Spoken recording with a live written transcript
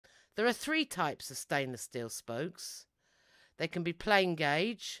There are 3 types of stainless steel spokes. They can be plain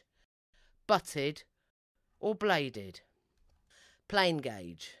gauge, butted or bladed. Plain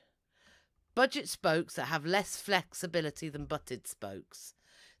gauge. Budget spokes that have less flexibility than butted spokes.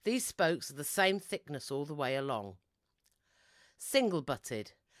 These spokes are the same thickness all the way along. Single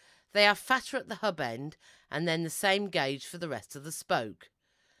butted. They are fatter at the hub end and then the same gauge for the rest of the spoke.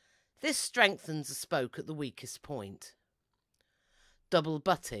 This strengthens the spoke at the weakest point. Double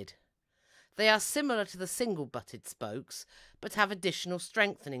butted. They are similar to the single butted spokes but have additional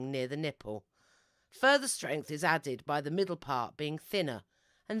strengthening near the nipple. Further strength is added by the middle part being thinner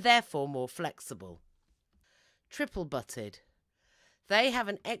and therefore more flexible. Triple butted. They have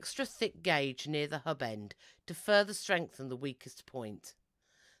an extra thick gauge near the hub end to further strengthen the weakest point.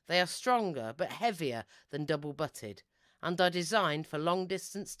 They are stronger but heavier than double butted and are designed for long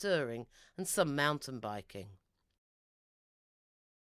distance touring and some mountain biking.